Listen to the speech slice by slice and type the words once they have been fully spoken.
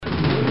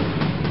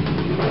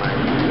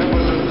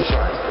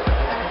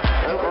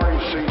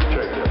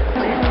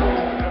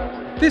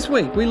This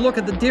week we look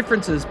at the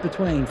differences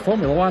between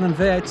Formula One and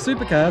V8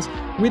 supercars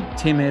with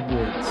Tim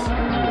Edwards.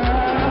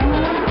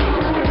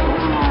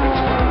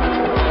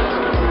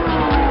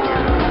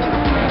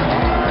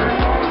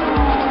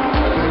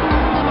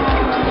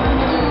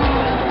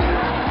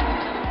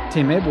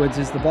 Tim Edwards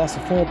is the boss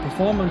of Ford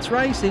Performance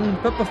Racing,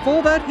 but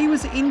before that he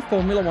was in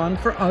Formula One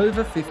for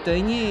over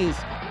 15 years.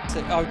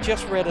 I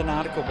just read an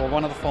article by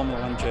one of the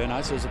Formula One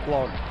journos, it was a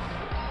blog,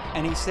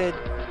 and he said,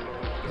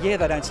 yeah,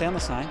 they don't sound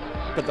the same,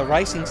 but the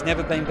racing's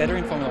never been better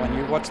in Formula One.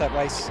 You watched that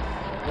race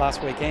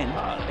last weekend,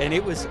 and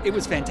it was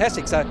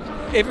fantastic. So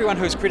everyone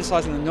who's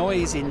criticising the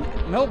noise in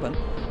Melbourne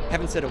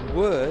haven't said a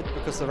word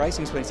because the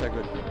racing's been so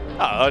good.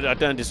 I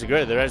don't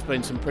disagree. There has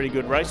been some pretty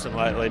good racing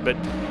lately, but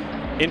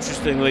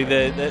interestingly,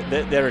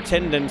 their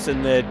attendance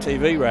and their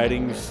TV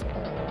ratings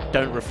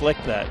don't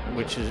reflect that,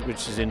 which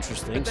is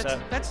interesting.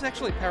 That's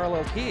actually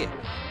paralleled here.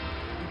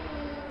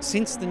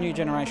 Since the new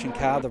generation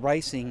car, the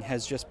racing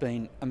has just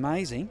been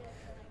amazing,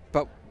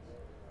 but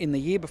in the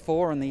year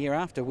before and the year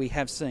after, we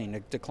have seen a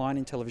decline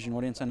in television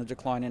audience and a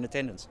decline in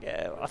attendance.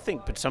 Yeah, I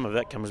think, but some of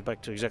that comes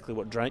back to exactly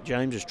what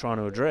James is trying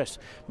to address,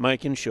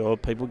 making sure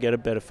people get a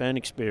better fan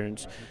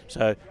experience.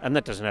 So, and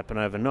that doesn't happen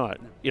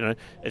overnight. You know,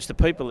 it's the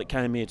people that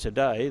came here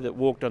today that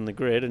walked on the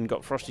grid and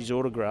got Frosty's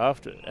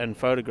autographed and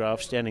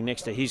photographed standing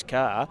next to his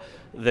car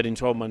that in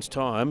 12 months'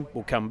 time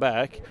will come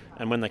back,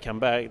 and when they come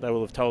back, they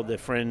will have told their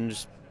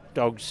friends,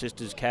 dogs,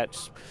 sisters,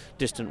 cats,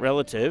 distant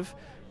relative.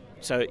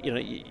 So,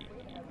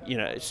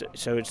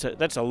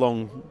 that's a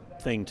long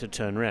thing to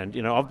turn around.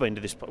 You know, I've been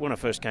to this when I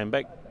first came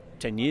back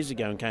 10 years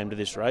ago and came to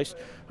this race.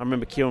 I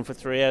remember queuing for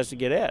 3 hours to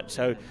get out.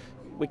 So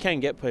we can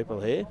get people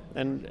here,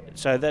 and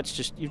so that's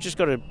just, you've just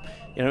got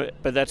to,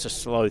 but that's a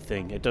slow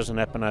thing. It doesn't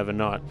happen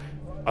overnight.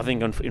 I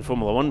think in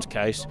Formula One's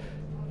case,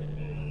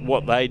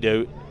 what they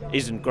do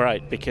isn't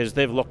great because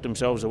they've locked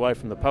themselves away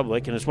from the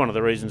public, and it's one of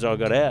the reasons I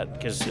got out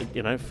because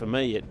for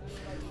me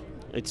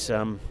it's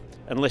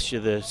unless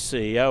you're the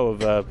CEO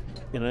of a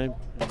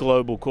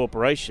global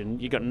corporation,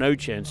 you've got no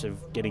chance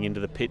of getting into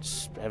the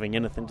pits, having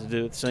anything to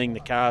do with seeing the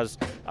cars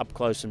up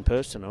close and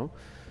personal.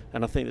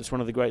 And I think that's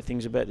one of the great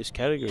things about this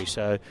category.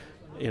 So,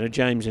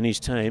 James and his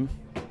team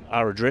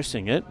are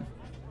addressing it,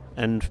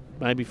 and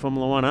maybe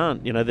Formula One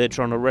aren't. They're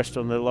trying to rest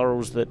on their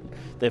laurels that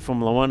they're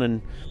Formula One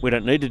and we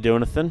don't need to do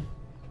anything.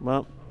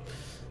 Well,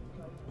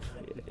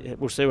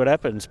 we'll see what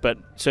happens, but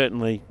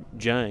certainly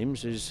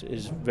James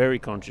is very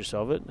conscious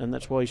of it, and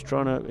that's why he's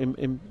trying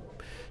to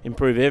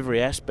improve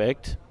every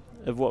aspect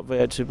of what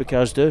V8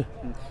 supercars do.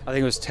 I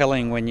think it was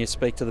telling when you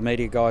speak to the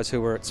media guys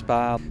who were at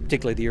Spa,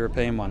 particularly the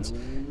European ones,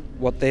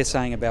 what they're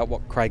saying about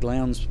what Craig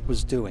Lowndes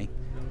was doing.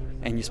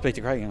 And you speak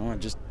to Craig, I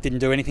just didn't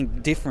do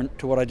anything different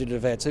to what I did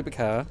at a V8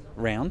 supercar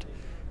round.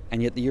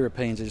 And yet the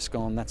Europeans are just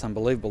gone, that's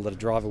unbelievable that a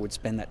driver would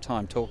spend that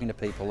time talking to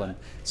people and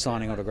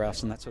signing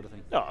autographs and that sort of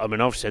thing. I mean,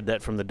 I've said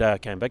that from the day I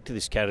came back to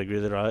this category,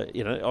 that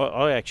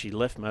I actually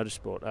left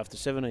motorsport. After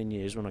 17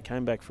 years, when I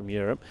came back from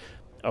Europe,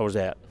 I was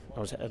out.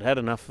 I'd had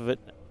enough of it.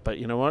 But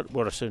you know what?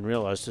 What I soon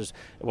realised is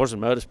it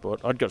wasn't motorsport.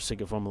 I'd got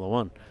sick of Formula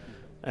One.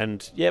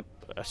 And, yep,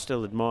 I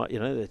still admire,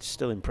 it's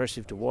still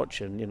impressive to watch.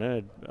 And,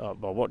 I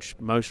watch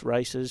most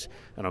races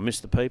and I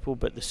miss the people,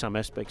 but there's some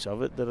aspects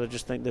of it that I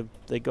just think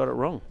they got it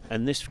wrong.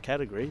 And this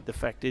category, the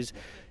fact is,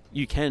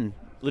 you can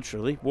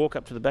literally walk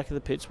up to the back of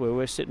the pits where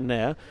we're sitting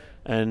now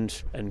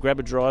and grab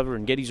a driver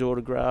and get his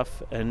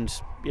autograph and,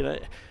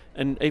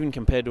 and even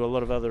compared to a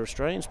lot of other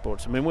Australian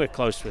sports. I mean, we're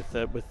close with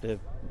the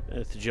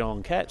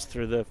Geelong Cats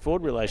through the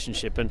Ford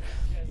relationship, and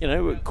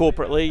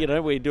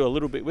corporately, we do a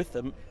little bit with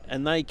them,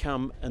 and they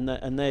come and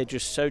they're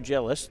just so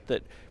jealous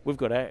that we've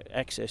got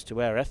access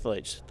to our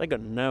athletes. They got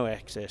no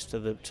access to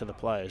the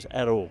players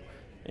at all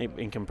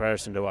in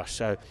comparison to us.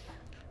 So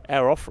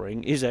our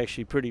offering is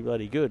actually pretty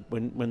bloody good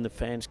when the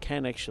fans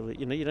can actually,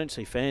 you don't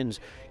see fans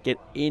get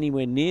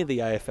anywhere near the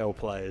AFL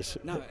players.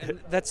 No,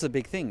 and that's the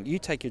big thing. You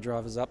take your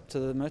drivers up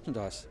to the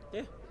merchandise.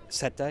 Yeah.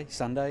 Saturday,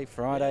 Sunday,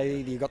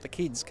 Friday, you got the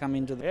kids come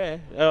into the...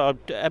 Yeah, I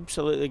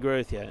absolutely agree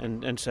with you.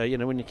 And so,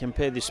 when you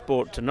compare this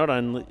sport to not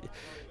only,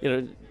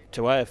 to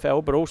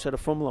AFL, but also to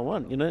Formula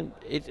One,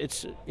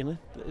 it's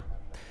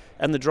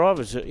and the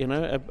drivers,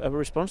 are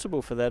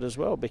responsible for that as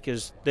well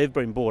because they've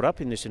been brought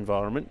up in this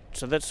environment,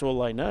 so that's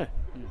all they know.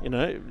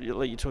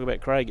 You talk about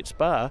Craig at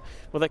Spa,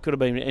 well, that could have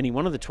been any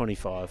one of the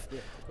 25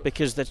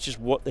 because that's just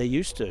what they're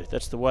used to.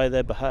 That's the way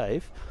they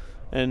behave.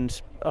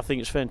 And I think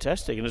it's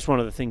fantastic, and it's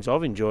one of the things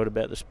I've enjoyed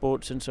about the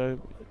sport since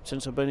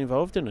I've been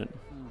involved in it.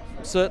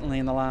 Certainly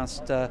in the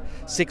last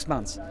 6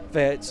 months,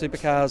 V8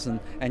 supercars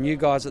and you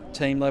guys at the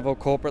team level,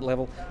 corporate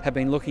level, have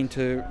been looking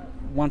to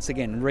once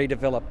again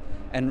redevelop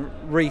and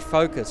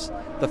refocus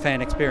the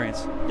fan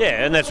experience.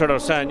 Yeah, and that's what I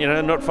was saying,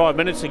 not 5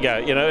 minutes ago.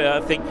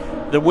 I think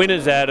the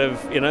winners out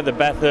of, the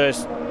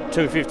Bathurst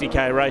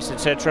 250k race,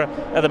 etc.,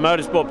 are the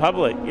motorsport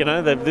public.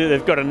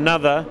 They've got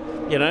another,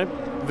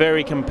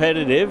 very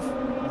competitive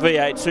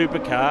V8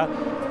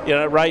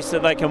 supercar, race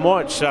that they can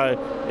watch.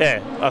 So,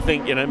 yeah, I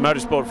think,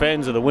 motorsport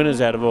fans are the winners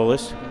out of all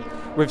this.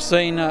 We've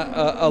seen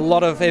a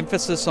lot of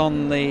emphasis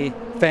on the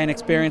fan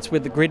experience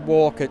with the grid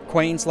walk at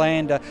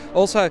Queensland.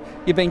 Also,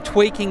 you've been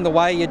tweaking the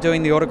way you're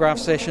doing the autograph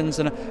sessions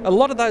and a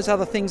lot of those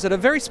other things that are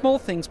very small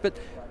things but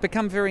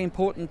become very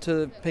important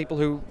to people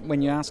who,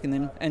 when you're asking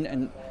them,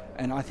 and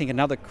I think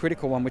another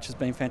critical one which has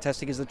been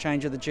fantastic is the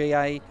change of the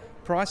GA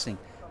pricing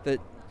that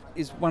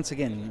is once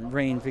again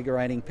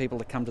reinvigorating people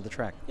to come to the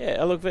track.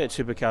 Yeah, look,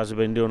 V8 Supercars have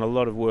been doing a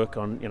lot of work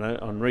on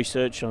on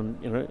research on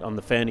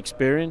the fan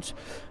experience,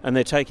 and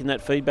they're taking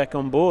that feedback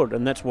on board,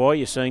 and that's why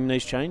you're seeing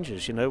these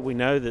changes. We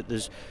know that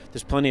there's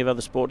plenty of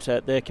other sports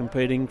out there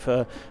competing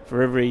for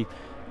every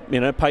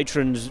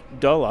patron's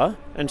dollar,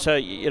 and so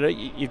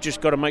you've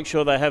just got to make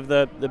sure they have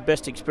the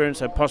best experience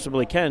they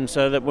possibly can,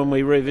 so that when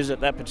we revisit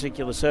that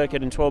particular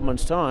circuit in 12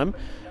 months' time,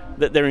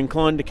 that they're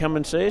inclined to come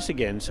and see us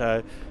again.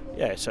 So.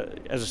 Yeah, so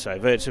as I say,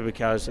 V8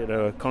 Supercars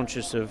are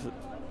conscious of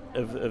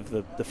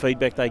the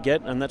feedback they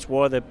get, and that's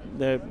why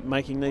they're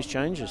making these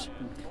changes.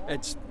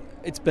 It's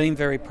been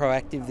very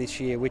proactive this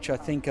year, which I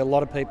think a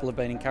lot of people have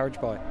been encouraged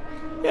by.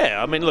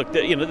 Yeah, I mean, look,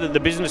 the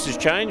business has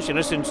changed.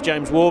 Since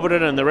James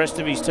Warburton and the rest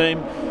of his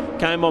team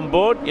came on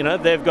board,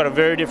 they've got a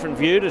very different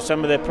view to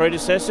some of their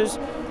predecessors,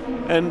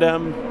 and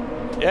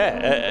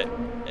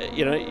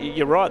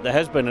you're right. There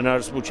has been a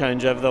noticeable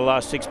change over the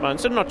last 6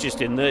 months, and not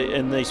just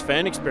in these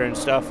fan experience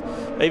stuff.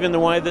 Even the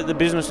way that the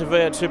business of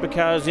V8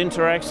 Supercars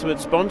interacts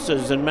with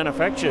sponsors and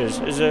manufacturers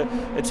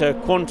it's a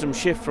quantum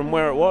shift from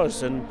where it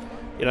was, and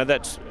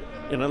that's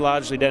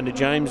largely down to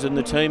James and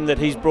the team that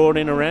he's brought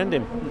in around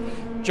him.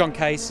 John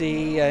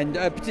Casey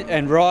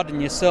and Rod and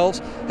yourselves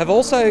have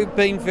also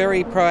been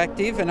very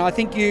proactive, and I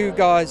think you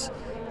guys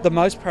the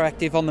most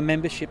proactive on the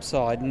membership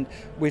side, and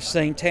we've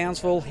seen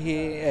Townsville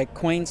here at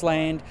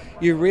Queensland.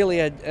 You really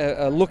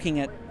are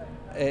looking at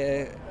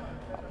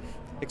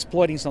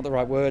exploiting is not the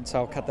right word,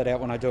 so I'll cut that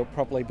out when I do it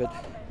properly, but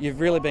you've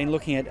really been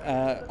looking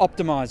at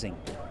optimising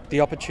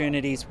the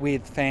opportunities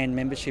with fan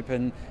membership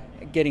and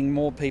getting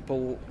more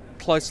people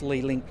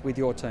closely linked with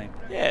your team.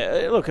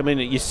 Yeah, look, I mean,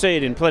 you see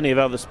it in plenty of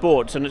other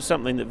sports, and it's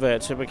something that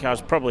V8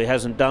 Supercars probably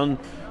hasn't done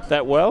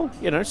that well.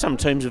 Some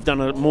teams have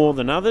done it more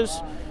than others.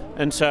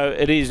 And so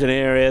it is an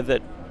area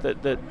that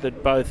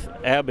both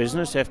our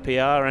business,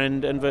 FPR,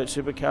 and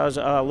V8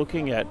 Supercars are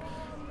looking at.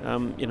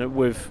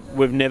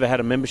 We've never had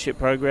a membership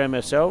program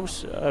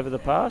ourselves over the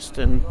past,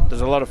 and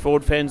there's a lot of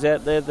Ford fans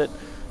out there that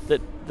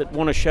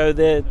want to show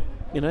their,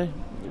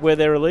 where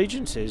their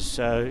allegiance is.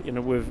 So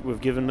we've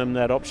given them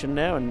that option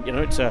now, and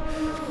it's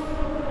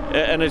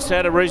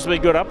had a reasonably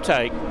good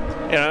uptake.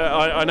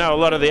 I know a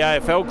lot of the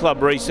AFL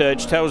club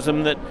research tells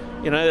them that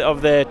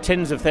of their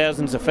tens of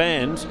thousands of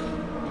fans,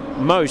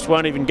 most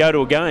won't even go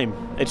to a game.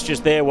 It's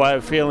just their way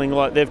of feeling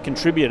like they've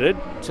contributed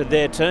to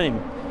their team,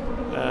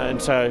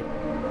 and so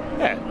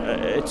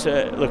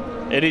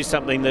it is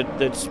something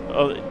that's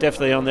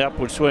definitely on the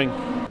upward swing.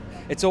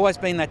 It's always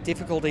been that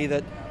difficulty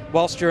that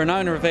whilst you're an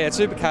owner of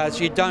V8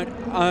 Supercars, you don't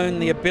own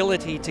the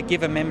ability to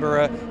give a member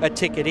a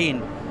ticket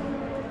in.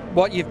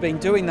 What you've been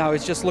doing though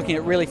is just looking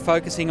at really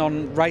focusing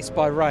on race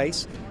by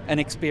race and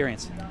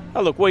experience.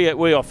 Oh, look, we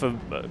offer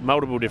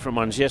multiple different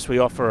ones. Yes, we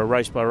offer a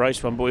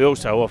race-by-race one, but we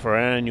also offer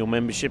an annual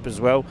membership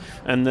as well.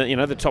 And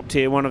the top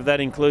tier one of that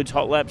includes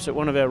hot laps at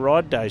one of our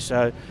ride days.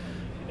 So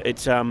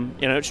it's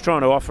it's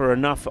trying to offer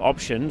enough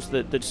options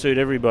that suit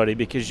everybody.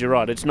 Because you're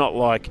right, it's not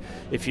like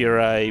if you're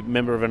a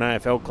member of an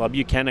AFL club,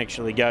 you can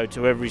actually go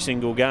to every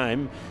single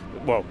game.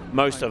 Well,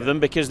 most of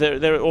them, because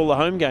they're all the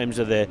home games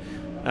are there.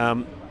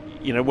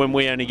 When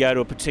we only go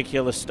to a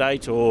particular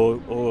state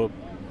or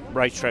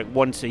racetrack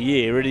once a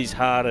year, it is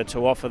harder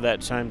to offer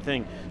that same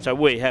thing. So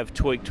we have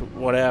tweaked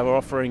what our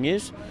offering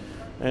is,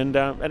 and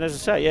as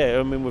I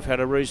say, we've had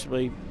a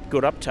reasonably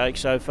good uptake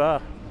so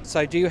far.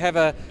 So do you have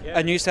a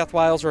New South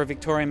Wales or a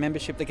Victorian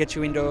membership that gets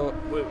you into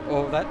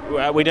all of that?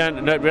 Well, we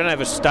don't have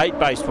a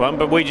state-based one,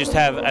 but we just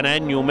have an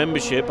annual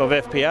membership of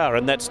FPR,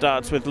 and that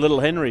starts with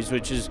Little Henry's,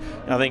 which is,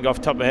 I think off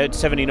the top of my head,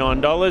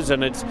 $79,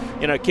 and it's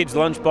kids'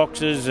 lunch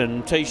boxes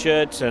and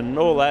T-shirts and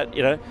all that,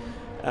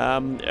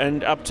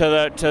 and up to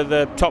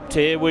the top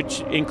tier,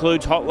 which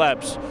includes hot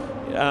laps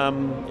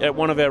at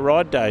one of our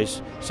ride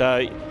days.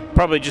 So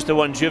probably just the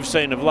ones you've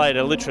seen of late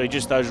are literally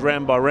just those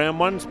round by round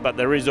ones, but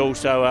there is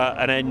also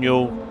an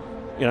annual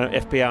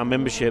FPR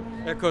membership.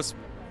 Of course,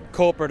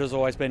 corporate has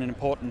always been an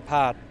important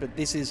part, but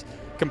this is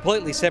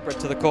completely separate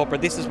to the corporate.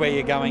 This is where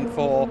you're going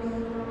for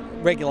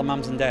regular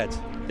mums and dads.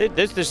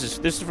 This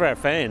is for our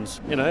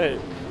fans,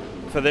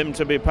 for them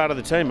to be a part of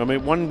the team. I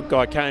mean, one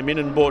guy came in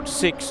and bought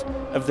 6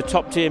 of the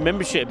top tier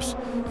memberships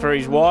for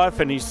his wife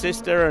and his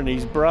sister and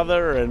his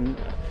brother, and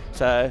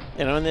so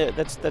and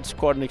that's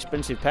quite an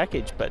expensive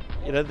package. But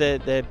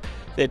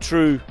they're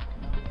true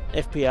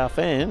FPR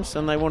fans,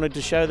 and they wanted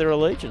to show their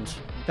allegiance.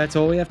 That's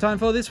all we have time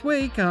for this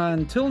week.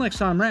 Until next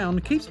time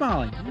round, keep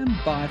smiling and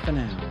bye for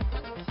now.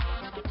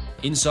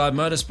 Inside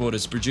Motorsport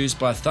is produced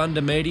by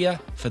Thunder Media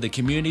for the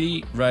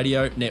Community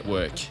Radio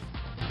Network.